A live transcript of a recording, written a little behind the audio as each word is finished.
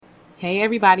Hey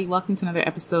everybody, welcome to another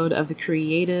episode of the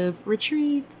Creative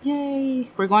Retreat.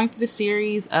 Yay! We're going through the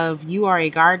series of You Are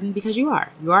a Garden because you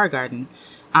are. You are a garden.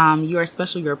 You are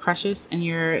special, you're precious, and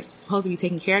you're supposed to be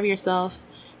taking care of yourself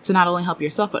to not only help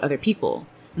yourself, but other people.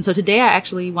 And so today I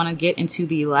actually want to get into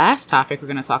the last topic we're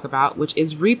going to talk about, which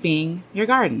is reaping your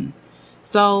garden.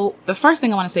 So the first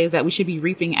thing I want to say is that we should be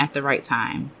reaping at the right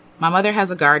time. My mother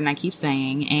has a garden, I keep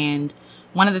saying, and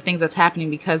one of the things that's happening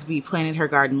because we planted her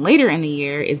garden later in the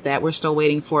year is that we're still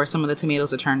waiting for some of the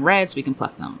tomatoes to turn red so we can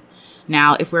pluck them.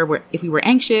 Now, if we were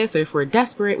anxious or if we're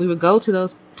desperate, we would go to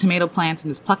those tomato plants and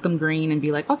just pluck them green and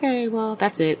be like, okay, well,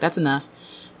 that's it. That's enough.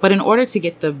 But in order to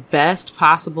get the best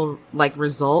possible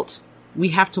result, we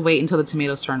have to wait until the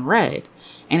tomatoes turn red.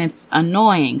 And it's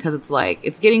annoying because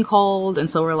it's getting cold. And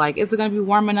so we're like, is it going to be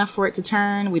warm enough for it to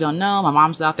turn? We don't know. My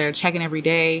mom's out there checking every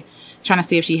day, trying to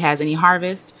see if she has any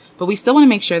harvest. But we still want to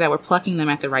make sure that we're plucking them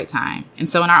at the right time. And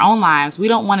so in our own lives, we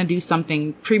don't want to do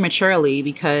something prematurely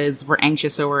because we're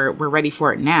anxious or we're ready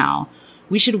for it now.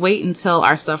 We should wait until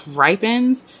our stuff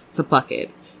ripens to pluck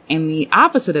it. And the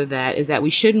opposite of that is that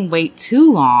we shouldn't wait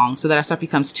too long so that our stuff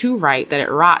becomes too ripe, that it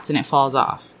rots and it falls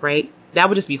off, right? That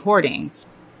would just be hoarding.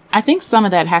 I think some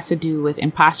of that has to do with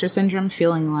imposter syndrome,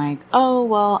 feeling like, oh,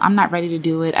 well, I'm not ready to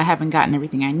do it. I haven't gotten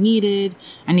everything I needed.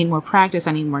 I need more practice.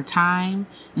 I need more time.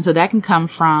 And so that can come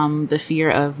from the fear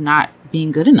of not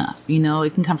being good enough.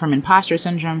 It can come from imposter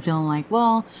syndrome, feeling like,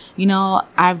 well,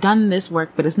 I've done this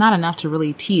work, but it's not enough to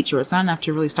really teach, or it's not enough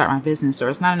to really start my business, or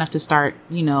it's not enough to start,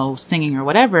 singing or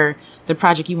whatever the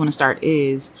project you want to start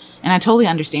is. And I totally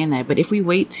understand that. But if we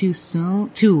wait too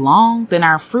long, then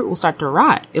our fruit will start to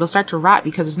rot. It'll start to rot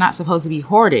because it's not supposed to be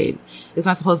hoarded. It's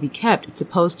not supposed to be kept. It's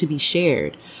supposed to be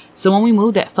shared. So when we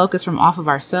move that focus from off of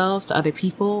ourselves to other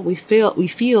people, we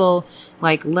feel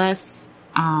like less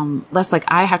like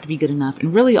I have to be good enough.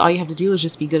 And really all you have to do is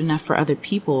just be good enough for other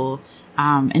people.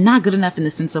 And not good enough in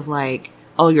the sense of like,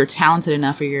 oh, you're talented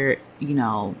enough or you're,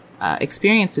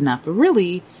 experienced enough. But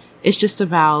really it's just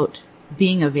about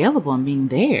being available and being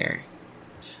there.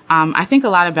 I think a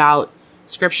lot about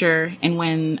scripture and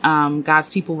when God's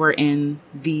people were in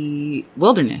the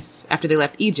wilderness after they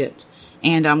left Egypt,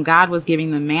 and God was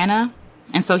giving them manna.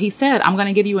 And so he said, I'm going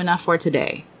to give you enough for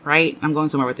today, right? I'm going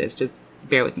somewhere with this. Just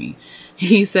bear with me.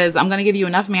 He says, I'm going to give you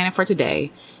enough manna for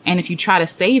today. And if you try to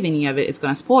save any of it, it's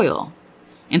going to spoil.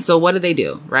 And so what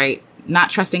do, right? Not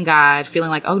trusting God, feeling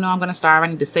like, oh no, I'm going to starve. I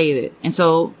need to save it. And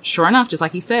so sure enough, just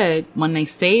like he said, when they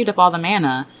saved up all the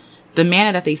manna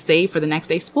that they saved for the next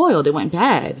day spoiled. It went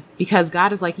bad because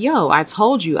God is like, yo, I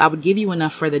told you I would give you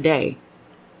enough for the day.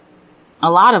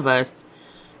 A lot of us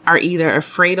are either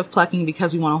afraid of plucking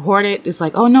because we want to hoard it. It's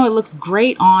like, oh no, it looks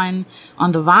great on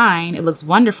the vine. It looks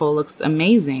wonderful. It looks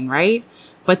amazing, right?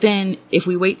 But then if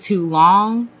we wait too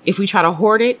long, if we try to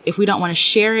hoard it, if we don't want to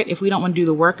share it, if we don't want to do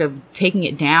the work of taking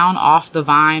it down off the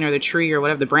vine or the tree or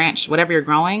whatever, the branch, whatever you're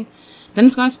growing, then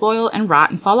it's going to spoil and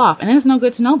rot and fall off. And then it's no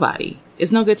good to nobody.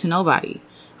 It's no good to nobody.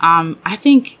 I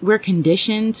think we're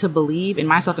conditioned to believe, and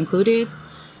myself included,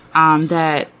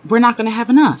 that we're not going to have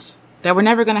enough, that we're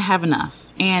never going to have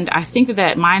enough. And I think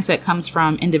that mindset comes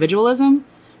from individualism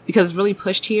because it's really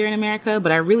pushed here in America.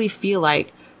 But I really feel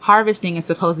like harvesting is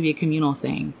supposed to be a communal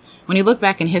thing. When you look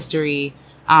back in history,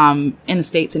 in the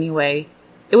States anyway,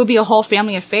 it would be a whole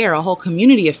family affair, a whole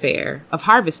community affair of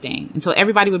harvesting. And so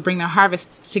everybody would bring their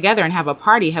harvests together and have a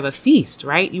party, have a feast,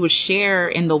 right? You would share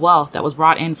in the wealth that was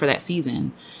brought in for that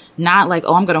season. Not like,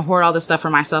 oh, I'm going to hoard all this stuff for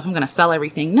myself. I'm going to sell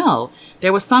everything. No,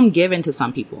 there was some given to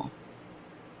some people.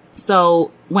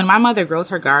 So when my mother grows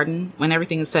her garden, when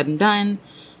everything is said and done,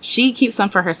 she keeps some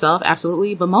for herself,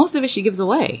 absolutely. But most of it she gives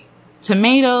away.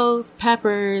 Tomatoes,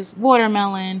 peppers,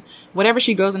 watermelon, whatever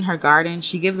she grows in her garden,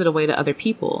 she gives it away to other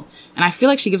people. And I feel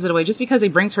like she gives it away just because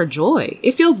it brings her joy.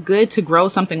 It feels good to grow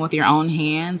something with your own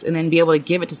hands and then be able to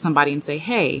give it to somebody and say,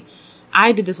 hey,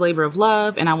 I did this labor of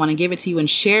love and I want to give it to you and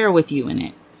share with you in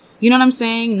it. You know what I'm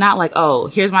saying? Not like, oh,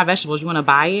 here's my vegetables. You want to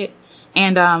buy it?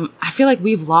 And I feel like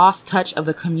we've lost touch of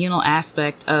the communal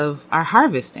aspect of our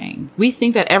harvesting. We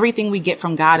think that everything we get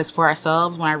from God is for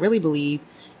ourselves, when I really believe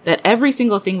that every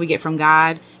single thing we get from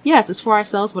God, yes, is for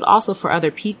ourselves, but also for other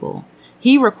people.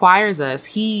 He requires us.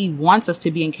 He wants us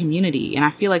to be in community. And I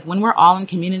feel like when we're all in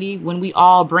community, when we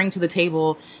all bring to the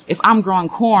table, if I'm growing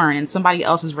corn and somebody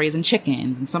else is raising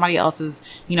chickens and somebody else is,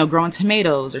 growing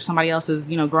tomatoes, or somebody else is,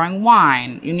 growing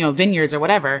wine, vineyards or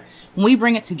whatever, when we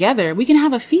bring it together, we can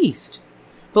have a feast.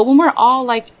 But when we're all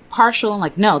like partial and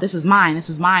like, no, this is mine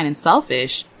and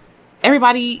selfish,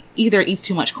 everybody either eats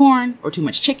too much corn or too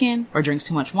much chicken or drinks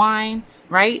too much wine,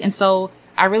 right? And so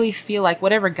I really feel like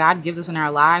whatever God gives us in our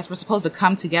lives, we're supposed to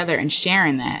come together and share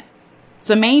in that.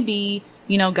 So maybe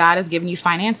God has given you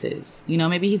finances.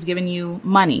 Maybe he's given you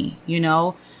money.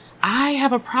 I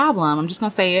have a problem. I'm just going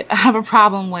to say it. I have a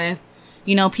problem with,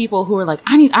 people who are like,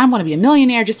 I want to be a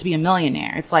millionaire just to be a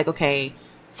millionaire. It's like, okay,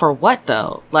 for what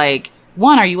though? Like,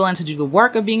 one, are you willing to do the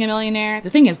work of being a millionaire? The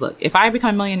thing is, look, if I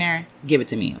become a millionaire, give it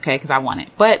to me, okay? Because I want it.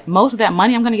 But most of that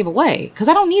money I'm going to give away because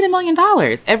I don't need $1 million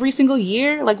every single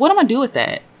year. Like, what am I going to do with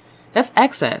that? That's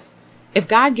excess. If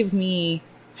God gives me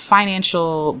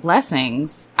financial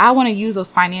blessings, I want to use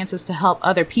those finances to help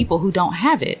other people who don't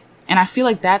have it. And I feel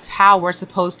like that's how we're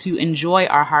supposed to enjoy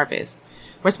our harvest.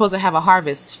 We're supposed to have a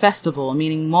harvest festival,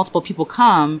 meaning multiple people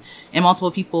come and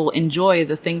multiple people enjoy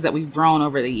the things that we've grown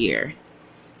over the year.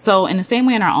 So in the same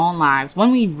way in our own lives,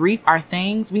 when we reap our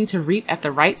things, we need to reap at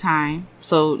the right time.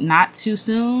 So not too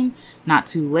soon, not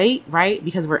too late, right?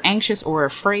 Because we're anxious or we're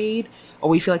afraid, or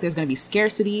we feel like there's going to be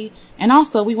scarcity. And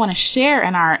also we want to share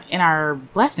in our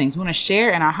blessings. We want to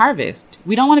share in our harvest.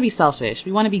 We don't want to be selfish.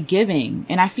 We want to be giving.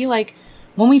 And I feel like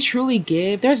when we truly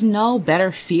give, there's no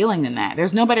better feeling than that.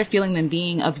 There's no better feeling than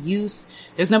being of use.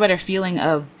 There's no better feeling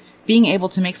of being able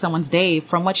to make someone's day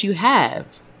from what you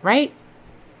have, right?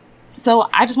 So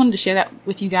I just wanted to share that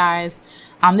with you guys.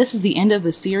 This is the end of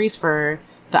the series for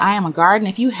the I Am a Garden.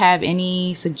 If you have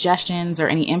any suggestions or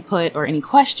any input or any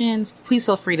questions, please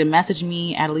feel free to message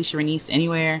me at Alicia Renice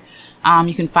anywhere.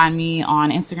 You can find me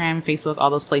on Instagram, Facebook, all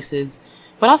those places.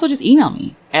 But also just email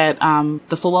me at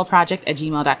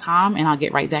thefullwellproject@gmail.com and I'll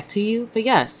get right back to you. But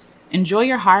yes, enjoy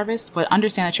your harvest, but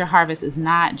understand that your harvest is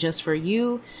not just for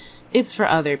you. It's for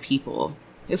other people.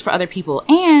 It's for other people.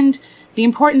 And the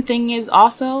important thing is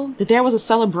also that there was a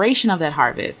celebration of that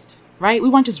harvest, right? We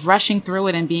weren't just rushing through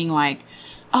it and being like,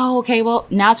 oh, okay, well,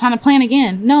 now time to plan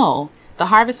again. No, the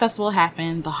harvest festival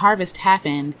happened. The harvest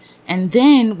happened. And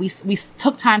then we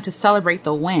took time to celebrate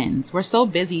the wins. We're so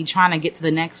busy trying to get to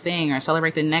the next thing or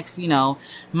celebrate the next,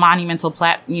 monumental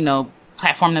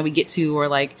platform that we get to, or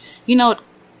like,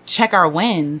 check our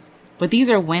wins. But these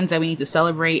are wins that we need to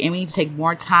celebrate, and we need to take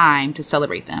more time to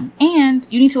celebrate them. And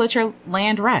you need to let your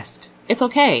land rest. It's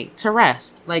okay to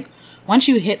rest. Like once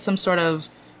you hit some sort of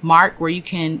mark where you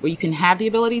can have the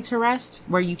ability to rest,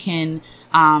 where you can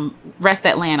rest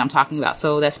that land I'm talking about.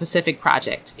 So that specific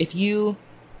project. If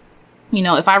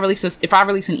if I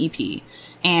release an EP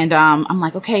and I'm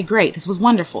like, okay, great, this was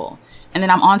wonderful. And then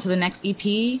I'm on to the next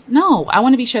EP. No, I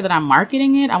want to be sure that I'm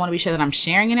marketing it. I want to be sure that I'm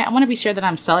sharing it. I want to be sure that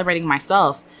I'm celebrating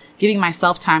myself, giving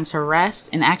myself time to rest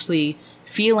and actually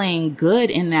feeling good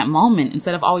in that moment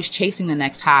instead of always chasing the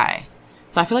next high.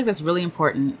 So I feel like that's really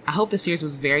important. I hope this series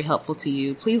was very helpful to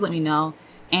you. Please let me know.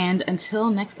 And until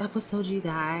next episode, you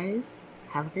guys,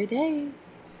 have a great day.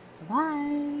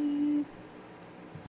 Bye-bye.